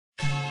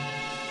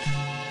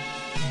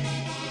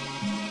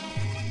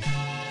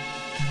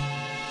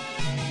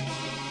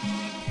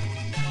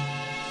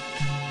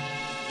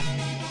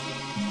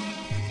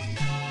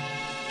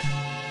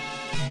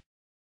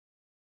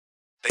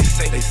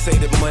say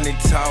that money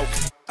talk.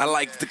 I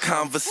like the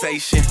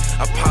conversation.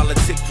 I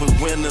politic with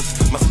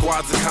winners. My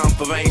squad's a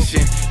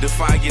confirmation.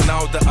 Defying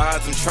all the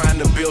odds, I'm trying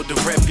to build a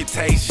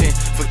reputation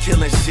for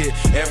killing shit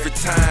every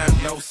time.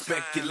 No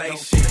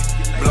speculation.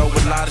 Blow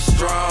a lot of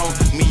strong.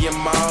 Me and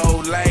my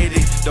old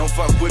lady don't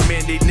fuck with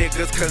many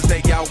niggas, cause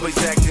they always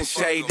acting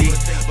shady.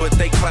 But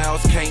they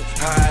clouds can't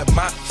hide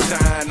my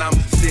shine. I'm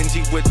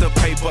stingy with the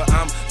paper,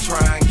 I'm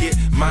trying to get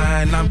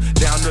mine. I'm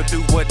down to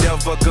do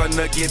whatever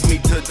gonna get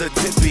me to the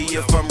tippy.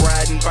 If I'm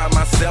riding by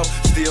myself,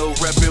 still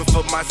repping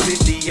for my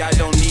city, I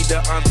don't need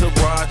an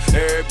entourage.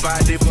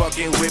 Everybody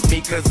fucking with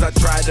me, cause I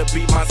try to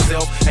be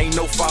myself. Ain't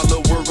no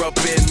follower up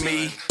in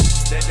me.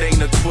 That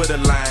ain't a Twitter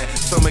line.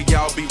 Some of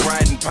y'all be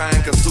riding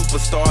pine, cause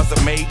superstars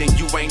are made and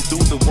you ain't do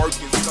the work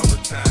in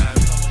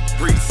summertime.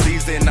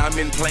 Preseason, I'm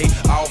in play,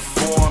 off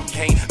form,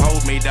 can't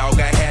hold me,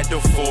 dog. I had to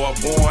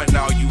forewarn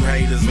all you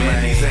haters,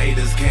 man. These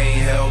haters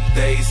can't help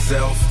they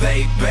self,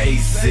 they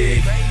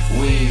basic.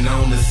 We ain't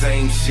on the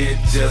same shit,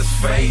 just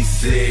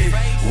face it.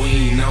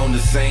 We ain't on the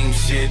same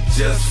shit,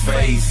 just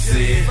face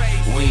it.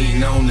 We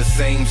ain't on the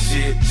same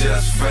shit,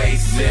 just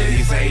face it.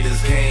 These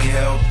haters can't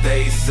help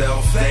they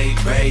self, they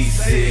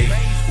basic.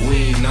 We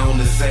ain't on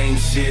the same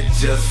shit,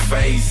 just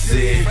face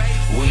it.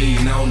 We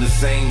ain't on the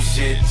same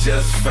shit,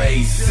 just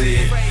face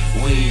it.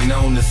 We ain't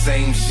on the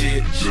same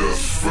shit,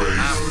 just face it.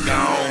 I'm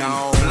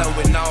gone,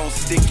 blowing on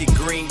sticky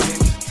green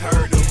Ninja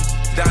Turtle.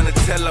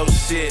 Donatello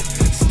shit,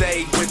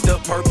 stay with the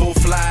purple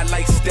fly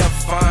like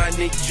Stefan,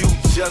 and you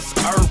just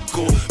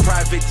Urkel.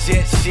 Private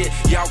jet shit,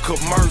 y'all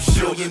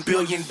commercial. $1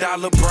 billion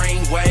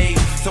brain wave,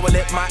 so I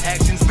let my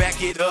actions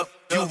back it up.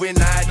 You and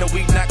I know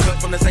we not cut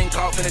from the same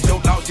cloth, and it's your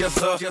loss, yes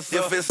sir.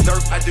 If it's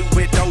dirt, I do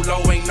it dolo,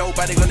 ain't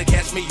nobody gonna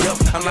catch me up.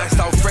 I'm like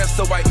so fresh,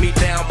 so wipe me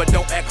down, but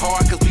don't act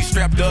hard, cause we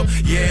strapped up.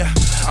 Yeah,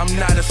 I'm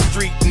not a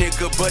street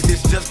nigga, but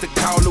it's just a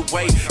call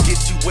away.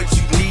 Get you what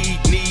you need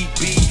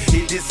be.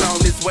 It is on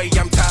this way,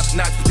 I'm top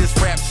notch with this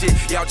rap shit.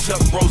 Y'all Chuck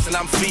Bros and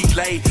I'm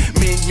filet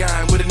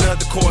mignon with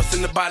another course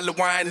and a bottle of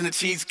wine and a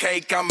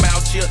cheesecake. I'm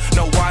out here,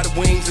 no water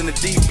wings in the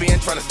deep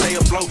end, trying to stay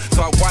afloat.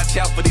 So I watch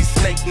out for these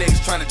snake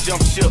niggas trying to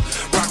jump ship.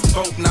 Rock the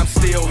boat and I'm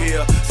still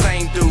here.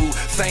 Same dude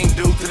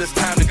till it's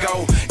time to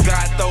go.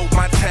 God throw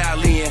my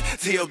towel in.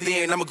 Till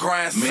then I'ma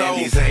grind so. Man,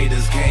 these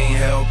haters can't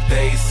help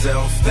they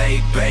self,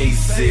 they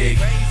basic.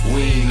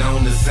 We ain't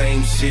on the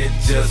same shit,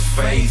 just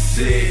face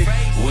it.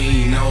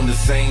 We ain't on the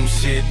same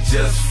shit,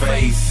 just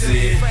face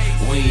it.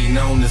 We ain't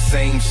on the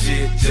same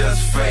shit,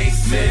 just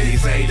face it.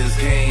 These haters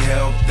can't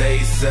help they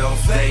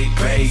self, they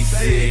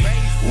basic.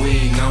 We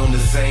ain't on the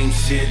same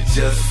shit,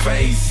 just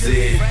face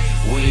it.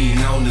 We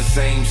ain't on the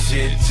same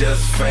shit,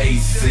 just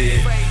face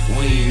it.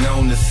 We ain't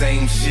on the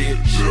same shit,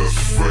 just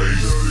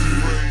face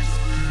it.